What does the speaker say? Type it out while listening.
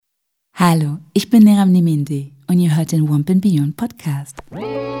Hallo, ich bin Neram Niminde und ihr hört den Warum, hier Podcast.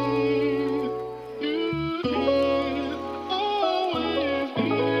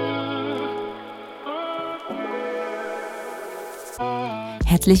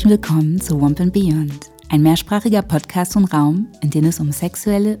 Herzlich willkommen zu Warum, Beyond, ein mehrsprachiger Podcast und Raum, in dem es um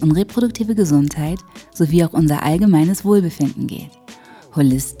sexuelle und reproduktive Gesundheit sowie auch unser allgemeines Wohlbefinden geht.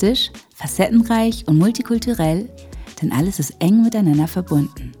 Holistisch, facettenreich und multikulturell, denn alles ist eng miteinander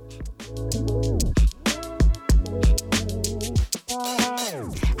verbunden.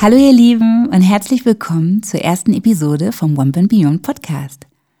 Hallo ihr Lieben und herzlich willkommen zur ersten Episode vom Warum, Beyond Podcast.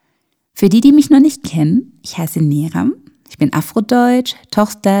 Für die mich noch nicht kennen, ich heiße Neram, ich bin afrodeutsch,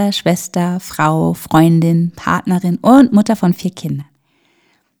 Tochter, Schwester, Frau, Freundin, Partnerin und Mutter von 4 Kindern.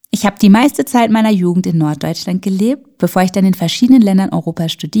 Ich habe die meiste Zeit meiner Jugend in Norddeutschland gelebt, bevor ich dann in verschiedenen Ländern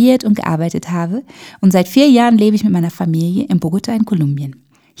Europas studiert und gearbeitet habe, und seit 4 Jahren lebe ich mit meiner Familie in Bogotá in Kolumbien.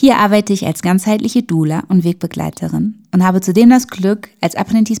 Hier arbeite ich als ganzheitliche Doula und Wegbegleiterin und habe zudem das Glück, als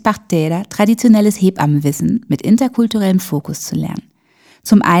Aprendiz Partera traditionelles Hebammenwissen mit interkulturellem Fokus zu lernen.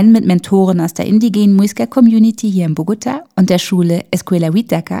 Zum einen mit Mentoren aus der indigenen Muisca-Community hier in Bogotá und der Schule Escuela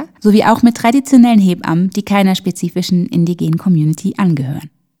Huitaca, sowie auch mit traditionellen Hebammen, die keiner spezifischen indigenen Community angehören.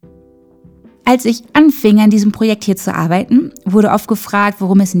 Als ich anfing, an diesem Projekt hier zu arbeiten, wurde oft gefragt,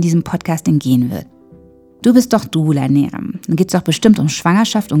 worum es in diesem Podcast denn gehen wird. Du bist doch Doula, Neram. Dann geht's doch bestimmt um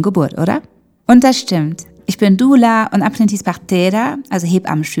Schwangerschaft und Geburt, oder? Und das stimmt. Ich bin Doula und Aprendiz Partera, also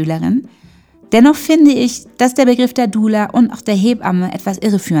Hebammenschülerin. Dennoch finde ich, dass der Begriff der Doula und auch der Hebamme etwas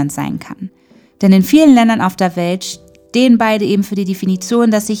irreführend sein kann. Denn in vielen Ländern auf der Welt stehen beide eben für die Definition,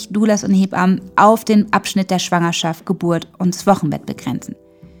 dass sich Doulas und Hebammen auf den Abschnitt der Schwangerschaft, Geburt und das Wochenbett begrenzen.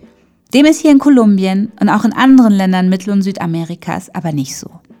 Dem ist hier in Kolumbien und auch in anderen Ländern Mittel- und Südamerikas aber nicht so.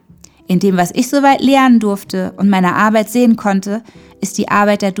 In dem, was ich soweit lernen durfte und meiner Arbeit sehen konnte, ist die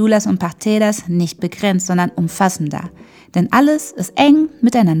Arbeit der Doulas und Parteras nicht begrenzt, sondern umfassender. Denn alles ist eng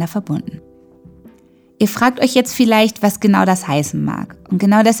miteinander verbunden. Ihr fragt euch jetzt vielleicht, was genau das heißen mag. Und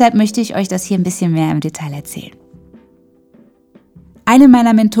genau deshalb möchte ich euch das hier ein bisschen mehr im Detail erzählen. Eine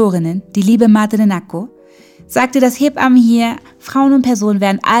meiner Mentorinnen, die liebe Madre Naco, sagte, dass Hebammen hier Frauen und Personen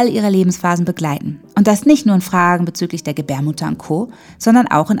während all ihrer Lebensphasen begleiten. Und das nicht nur in Fragen bezüglich der Gebärmutter und Co., sondern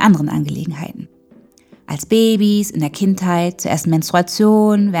auch in anderen Angelegenheiten. Als Babys, in der Kindheit, zur ersten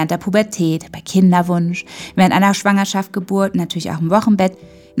Menstruation, während der Pubertät, bei Kinderwunsch, während einer Schwangerschaft, Geburt, natürlich auch im Wochenbett.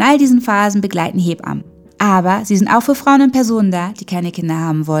 In all diesen Phasen begleiten Hebammen. Aber sie sind auch für Frauen und Personen da, die keine Kinder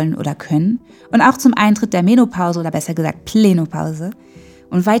haben wollen oder können. Und auch zum Eintritt der Menopause oder besser gesagt Plenopause.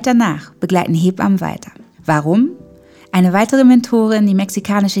 Und weit danach begleiten Hebammen weiter. Warum? Eine weitere Mentorin, die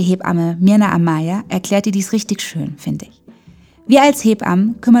mexikanische Hebamme Mirna Amaya, erklärte dies richtig schön, finde ich. Wir als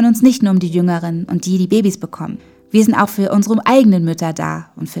Hebammen kümmern uns nicht nur um die Jüngeren und die Babys bekommen. Wir sind auch für unsere eigenen Mütter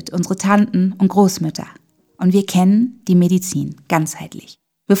da und für unsere Tanten und Großmütter. Und wir kennen die Medizin ganzheitlich.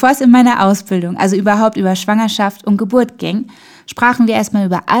 Bevor es in meiner Ausbildung, also überhaupt über Schwangerschaft und Geburt ging, sprachen wir erstmal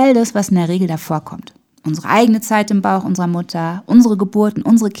über all das, was in der Regel davor kommt. Unsere eigene Zeit im Bauch unserer Mutter, unsere Geburt und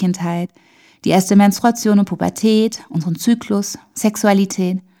unsere Kindheit, die erste Menstruation und Pubertät, unseren Zyklus,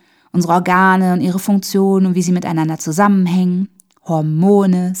 Sexualität, unsere Organe und ihre Funktionen und wie sie miteinander zusammenhängen,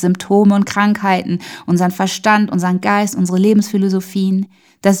 Hormone, Symptome und Krankheiten, unseren Verstand, unseren Geist, unsere Lebensphilosophien,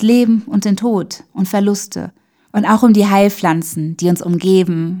 das Leben und den Tod und Verluste und auch um die Heilpflanzen, die uns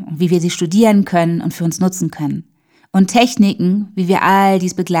umgeben und wie wir sie studieren können und für uns nutzen können und Techniken, wie wir all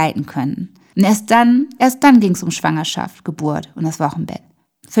dies begleiten können. Und erst dann ging es um Schwangerschaft, Geburt und das Wochenbett.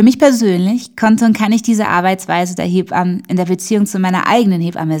 Für mich persönlich konnte und kann ich diese Arbeitsweise der Hebammen in der Beziehung zu meiner eigenen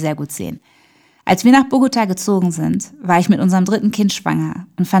Hebamme sehr gut sehen. Als wir nach Bogotá gezogen sind, war ich mit unserem 3. Kind schwanger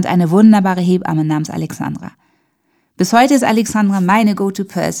und fand eine wunderbare Hebamme namens Alexandra. Bis heute ist Alexandra meine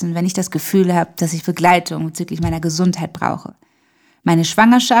Go-To-Person, wenn ich das Gefühl habe, dass ich Begleitung bezüglich meiner Gesundheit brauche. Meine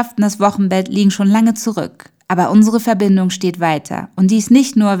Schwangerschaft und das Wochenbett liegen schon lange zurück, aber unsere Verbindung steht weiter. Und dies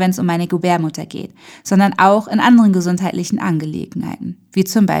nicht nur, wenn es um meine Gebärmutter geht, sondern auch in anderen gesundheitlichen Angelegenheiten, wie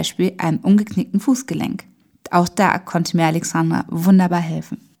zum Beispiel einem umgeknickten Fußgelenk. Auch da konnte mir Alexandra wunderbar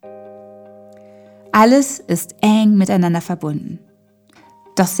helfen. Alles ist eng miteinander verbunden.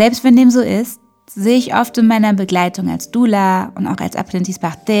 Doch selbst wenn dem so ist, sehe ich oft in meiner Begleitung als Doula und auch als Aprendiz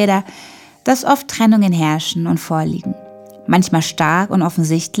Partera, dass oft Trennungen herrschen und vorliegen. Manchmal stark und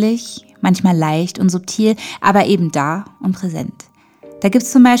offensichtlich, manchmal leicht und subtil, aber eben da und präsent. Da gibt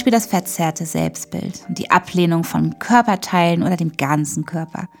es zum Beispiel das verzerrte Selbstbild und die Ablehnung von Körperteilen oder dem ganzen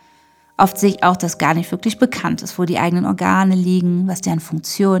Körper. Oft sehe ich auch, dass gar nicht wirklich bekannt ist, wo die eigenen Organe liegen, was deren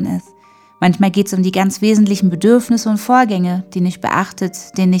Funktion ist. Manchmal geht es um die ganz wesentlichen Bedürfnisse und Vorgänge, die nicht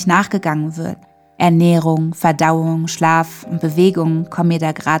beachtet, denen nicht nachgegangen wird. Ernährung, Verdauung, Schlaf und Bewegung kommen mir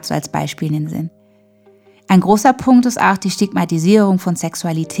da gerade so als Beispiel in den Sinn. Ein großer Punkt ist auch die Stigmatisierung von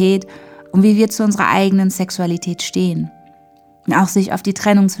Sexualität und wie wir zu unserer eigenen Sexualität stehen. Und auch sich auf die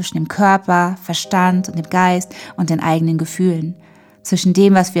Trennung zwischen dem Körper, Verstand und dem Geist und den eigenen Gefühlen, zwischen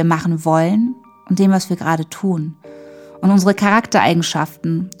dem, was wir machen wollen und dem, was wir gerade tun. Und unsere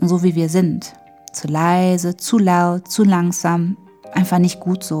Charaktereigenschaften und so wie wir sind. Zu leise, zu laut, zu langsam, einfach nicht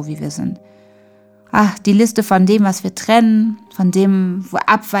gut so, wie wir sind. Die Liste von dem, was wir trennen, von dem, wo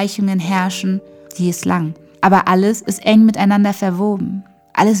Abweichungen herrschen, die ist lang. Aber alles ist eng miteinander verwoben.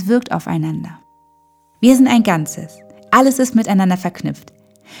 Alles wirkt aufeinander. Wir sind ein Ganzes. Alles ist miteinander verknüpft.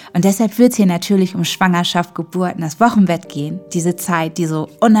 Und deshalb wird es hier natürlich um Schwangerschaft, Geburt und das Wochenbett gehen. Diese Zeit, die so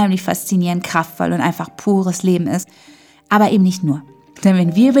unheimlich faszinierend, kraftvoll und einfach pures Leben ist. Aber eben nicht nur. Denn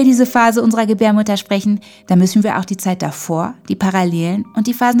wenn wir über diese Phase unserer Gebärmutter sprechen, dann müssen wir auch die Zeit davor, die Parallelen und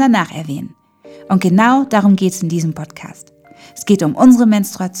die Phasen danach erwähnen. Und genau darum geht es in diesem Podcast. Es geht um unsere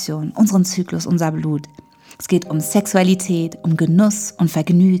Menstruation, unseren Zyklus, unser Blut. Es geht um Sexualität, um Genuss und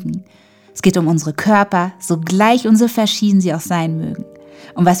Vergnügen. Es geht um unsere Körper, so gleich und so verschieden sie auch sein mögen.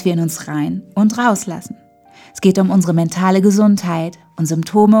 Um was wir in uns rein und rauslassen. Es geht um unsere mentale Gesundheit und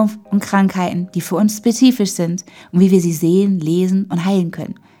Symptome und Krankheiten, die für uns spezifisch sind und wie wir sie sehen, lesen und heilen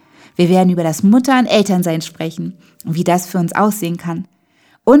können. Wir werden über das Mutter- und Elternsein sprechen und wie das für uns aussehen kann.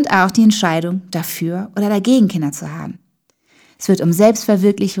 Und auch die Entscheidung, dafür oder dagegen Kinder zu haben. Es wird um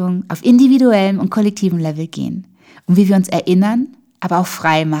Selbstverwirklichung auf individuellem und kollektivem Level gehen. Um wie wir uns erinnern, aber auch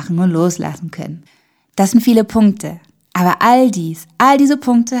frei machen und loslassen können. Das sind viele Punkte, aber all diese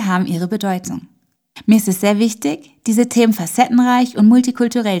Punkte haben ihre Bedeutung. Mir ist es sehr wichtig, diese Themen facettenreich und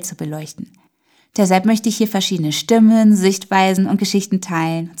multikulturell zu beleuchten. Deshalb möchte ich hier verschiedene Stimmen, Sichtweisen und Geschichten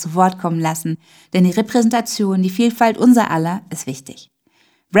teilen und zu Wort kommen lassen, denn die Repräsentation, die Vielfalt unser aller ist wichtig.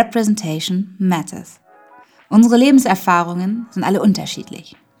 Representation matters. Unsere Lebenserfahrungen sind alle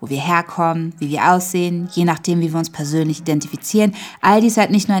unterschiedlich. Wo wir herkommen, wie wir aussehen, je nachdem, wie wir uns persönlich identifizieren. All dies hat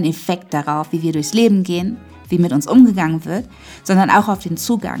nicht nur einen Effekt darauf, wie wir durchs Leben gehen, wie mit uns umgegangen wird, sondern auch auf den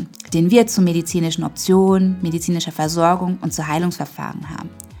Zugang, den wir zu medizinischen Optionen, medizinischer Versorgung und zu Heilungsverfahren haben.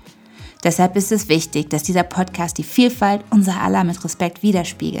 Deshalb ist es wichtig, dass dieser Podcast die Vielfalt unser aller mit Respekt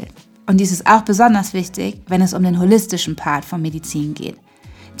widerspiegelt. Und dies ist auch besonders wichtig, wenn es um den holistischen Part von Medizin geht,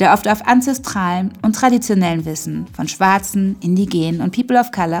 der oft auf ancestralem und traditionellem Wissen von Schwarzen, Indigenen und People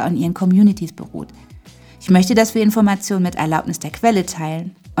of Color und ihren Communities beruht. Ich möchte, dass wir Informationen mit Erlaubnis der Quelle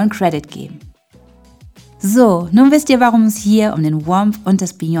teilen und Credit geben. So, nun wisst ihr, warum es hier um den Warmth und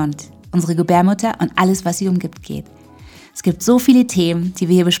das Beyond, unsere Gebärmutter und alles, was sie umgibt, geht. Es gibt so viele Themen, die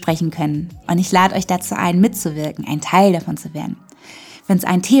wir hier besprechen können und ich lade euch dazu ein, mitzuwirken, ein Teil davon zu werden. Wenn es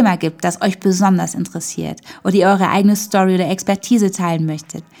ein Thema gibt, das euch besonders interessiert oder ihr eure eigene Story oder Expertise teilen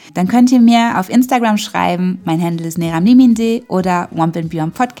möchtet, dann könnt ihr mir auf Instagram schreiben, mein Handle ist neramniminde oder Warmth and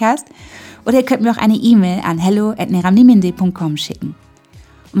Beyond Podcast, oder ihr könnt mir auch eine E-Mail an hello@neramniminde.com schicken.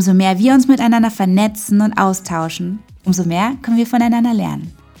 Umso mehr wir uns miteinander vernetzen und austauschen, umso mehr können wir voneinander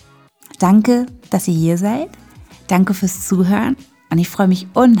lernen. Danke, dass ihr hier seid, danke fürs Zuhören und ich freue mich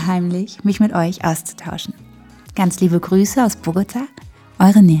unheimlich, mich mit euch auszutauschen. Ganz liebe Grüße aus Bogota,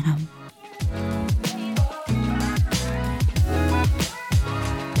 eure Neram.